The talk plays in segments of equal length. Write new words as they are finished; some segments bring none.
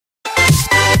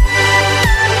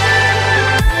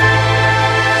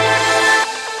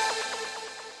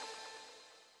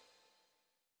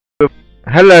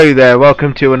Hello there,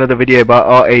 welcome to another video by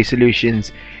RA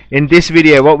Solutions. In this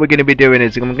video what we're going to be doing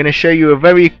is I'm going to show you a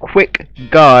very quick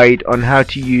guide on how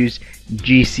to use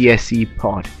GCSE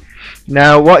Pod.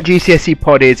 Now what GCSE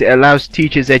Pod is, it allows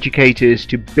teachers, educators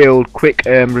to build quick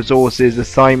resources,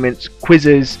 assignments,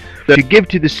 quizzes to give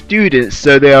to the students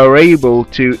so they are able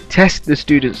to test the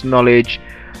students' knowledge,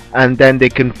 and then they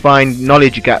can find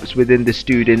knowledge gaps within the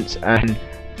students and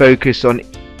focus on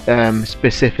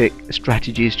specific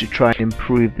strategies to try and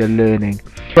improve their learning.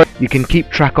 You can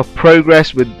keep track of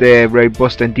progress with their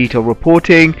robust and detailed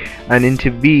reporting and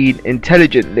intervene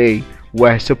intelligently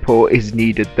where support is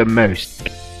needed the most.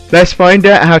 Let's find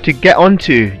out how to get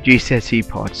onto GCSE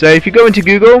Pod. So if you go into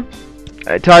Google,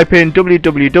 type in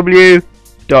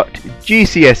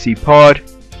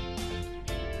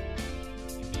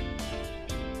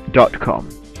www.gcsepod.com,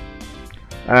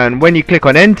 and when you click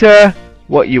on enter,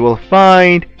 what you will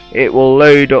find, it will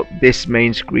load up this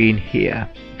main screen here.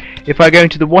 If I go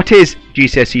into the what is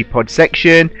GCSE Pod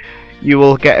section, you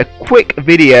will get a quick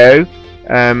video,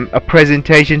 a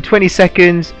presentation, 20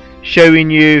 seconds,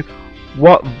 showing you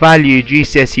what value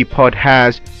GCSE Pod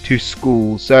has to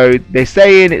schools. So they're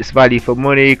saying it's value for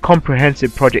money,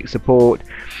 comprehensive project support,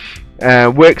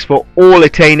 works for all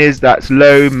attainers, that's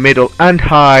low, middle and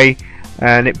high,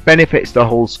 and it benefits the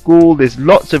whole school. There's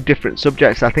lots of different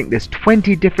subjects. I think there's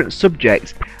 20 different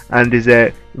subjects, and there's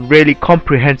a really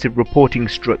comprehensive reporting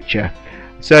structure.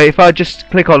 So if I just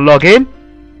click on login,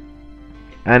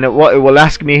 and what it will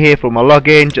ask me here for my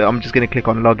login, I'm just going to click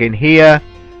on login here,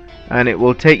 and it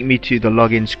will take me to the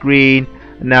login screen.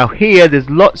 Now here there's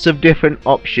lots of different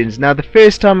options. Now the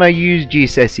first time I used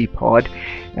GCSE Pod,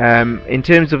 in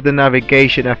terms of the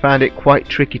navigation, I found it quite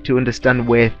tricky to understand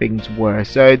where things were.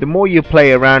 So the more you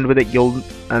play around with it,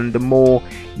 the more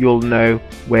you'll know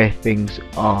where things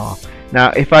are.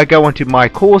 Now if I go onto my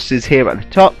courses here at the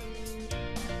top,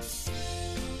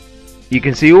 you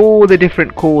can see all the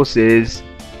different courses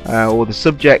or the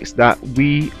subjects that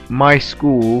my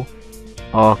school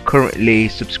are currently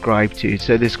subscribed to.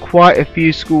 So there's quite a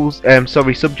few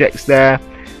subjects there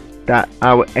that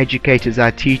our educators,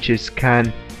 our teachers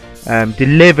can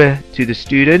deliver to the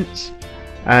students.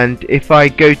 And if I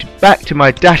go back to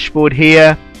my dashboard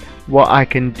here, what I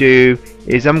can do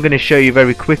is I'm going to show you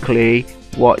very quickly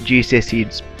what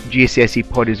GCSE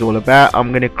Pod is all about.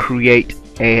 I'm going to create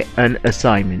an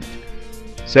assignment.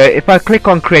 So if I click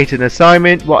on create an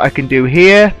assignment, what I can do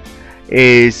here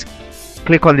is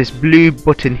click on this blue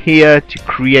button here to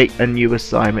create a new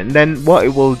assignment. And then what it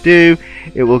will do,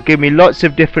 it will give me lots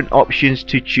of different options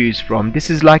to choose from. This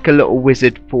is like a little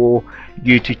wizard for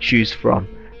you to choose from.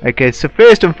 Okay, so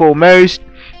first and foremost,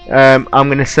 I'm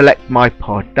going to select my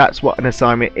pod. That's what an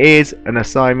assignment is. An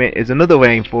assignment is another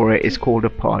name for it. It's called a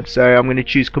pod. So I'm going to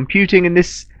choose computing in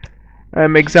this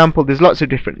example. There's lots of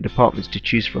different departments to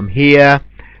choose from here.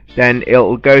 Then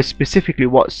it'll go specifically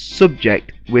what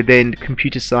subject within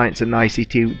computer science and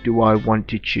ICT do I want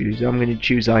to choose. I'm going to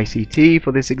choose ICT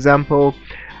for this example,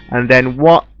 and then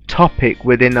what topic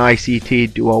within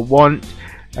ICT do I want.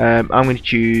 I'm going to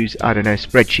choose, I don't know,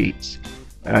 spreadsheets.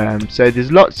 So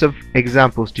there's lots of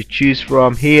examples to choose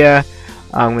from here.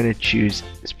 I'm going to choose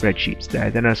spreadsheets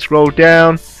there. Then I scroll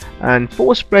down, and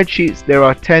for spreadsheets there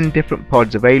are 10 different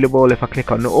pods available. If I click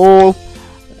on all,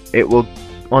 it will,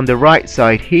 on the right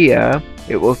side here,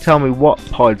 it will tell me what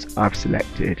pods I've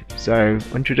selected. So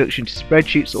introduction to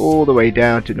spreadsheets all the way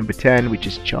down to number 10, which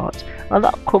is charts, and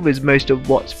that covers most of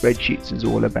what spreadsheets is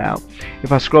all about.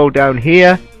 If I scroll down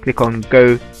here, click on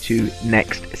go to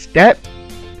next step,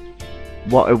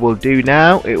 what it will do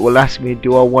now, it will ask me,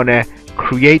 do I want to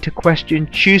create a question,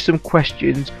 choose some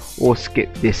questions, or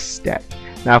skip this step.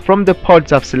 Now from the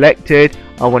pods I've selected,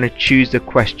 I want to choose the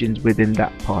questions within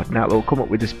that pod. Now it will come up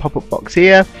with this pop-up box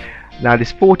here. Now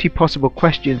there's 40 possible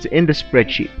questions in the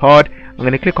spreadsheet pod. I'm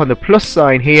going to click on the plus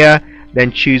sign here,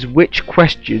 then choose which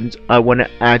questions I want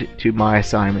to add to my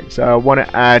assignment. So I want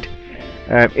to add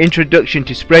introduction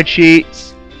to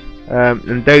spreadsheets,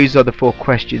 and those are the 4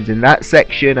 questions in that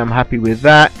section. I'm happy with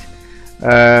that.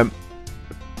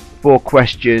 4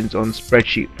 questions on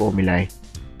spreadsheet formulae.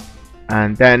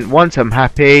 And then once I'm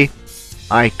happy,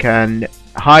 I can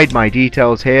hide my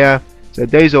details here. So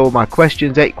those are all my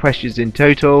questions, 8 questions in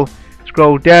total.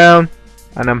 Scroll down,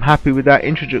 and I'm happy with that,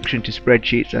 introduction to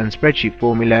spreadsheets and spreadsheet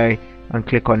formulae, and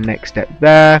click on next step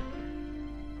there.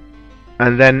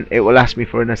 And then it will ask me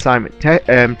for an assignment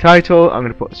title. I'm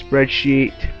going to put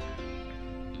spreadsheet.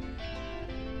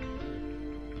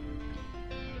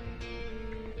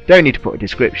 Don't need to put a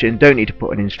description, don't need to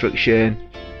put an instruction,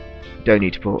 don't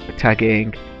need to put a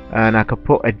tagging, and I can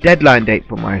put a deadline date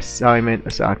for my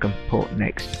assignment, so I can put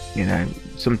next,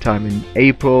 sometime in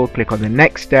April. Click on the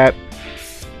next step,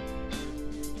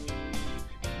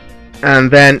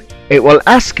 and then it will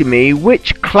ask me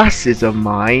which classes of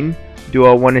mine do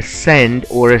I want to send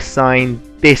or assign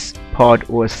this pod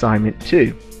or assignment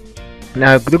to.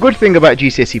 Now the good thing about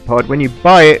GCSE Pod, when you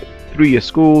buy it through your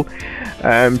school,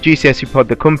 GCSE Pod,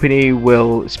 the company,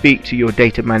 will speak to your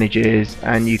data managers,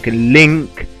 and you can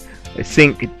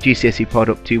sync GCSE Pod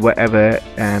up to whatever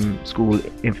school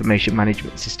information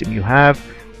management system you have.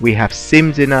 We have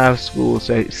Sims in our school,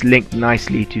 so it's linked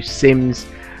nicely to Sims,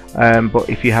 but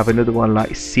if you have another one like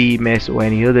CMIS or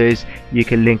any others, you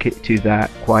can link it to that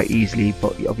quite easily,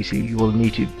 but obviously you will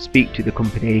need to speak to the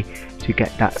company to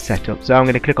get that set up. So I'm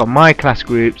going to click on my class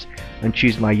groups and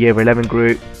choose my year 11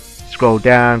 group, scroll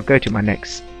down, go to my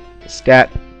next step,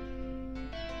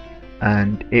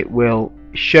 and it will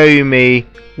show me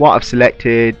what I've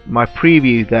selected, my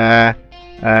preview there.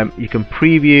 You can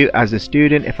preview as a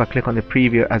student. If I click on the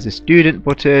preview as a student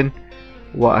button,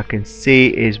 what I can see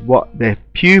is what the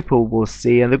pupil will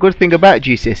see. And the good thing about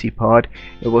GCSE Pod,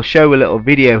 it will show a little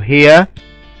video here,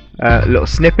 a little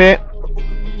snippet.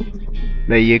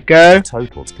 There you go.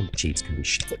 Totals sheets can be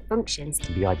functions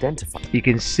can be identified. You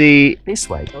can see this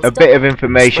way a bit of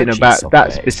information about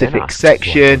that specific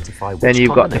section. Then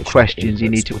you've got the questions you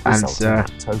need to answer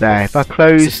there. If I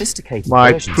close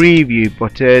my preview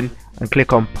button and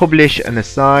click on publish and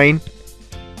assign,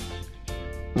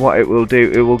 what it will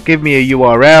do, it will give me a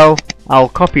URL. I'll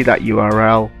copy that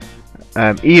URL,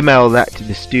 email that to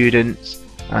the students,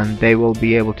 and they will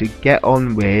be able to get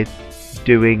on with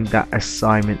doing that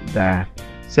assignment there.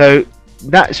 So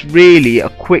that's really a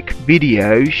quick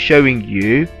video showing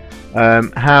you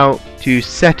how to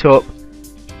set up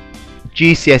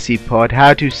GCSE Pod,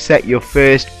 how to set your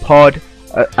first pod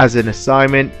as an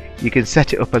assignment. You can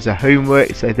set it up as a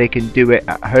homework so they can do it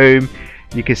at home.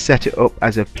 You can set it up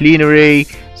as a plenary,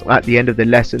 so at the end of the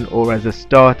lesson, or as a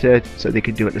starter so they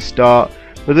can do it at the start.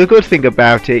 But the good thing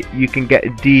about it, you can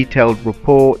get detailed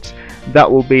reports.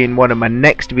 That will be in one of my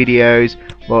next videos,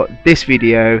 but this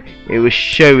video, it was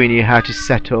showing you how to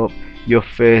set up your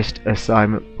first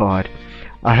assignment pod.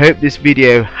 I hope this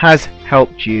video has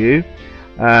helped you.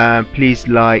 Please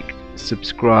like,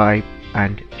 subscribe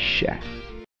and share.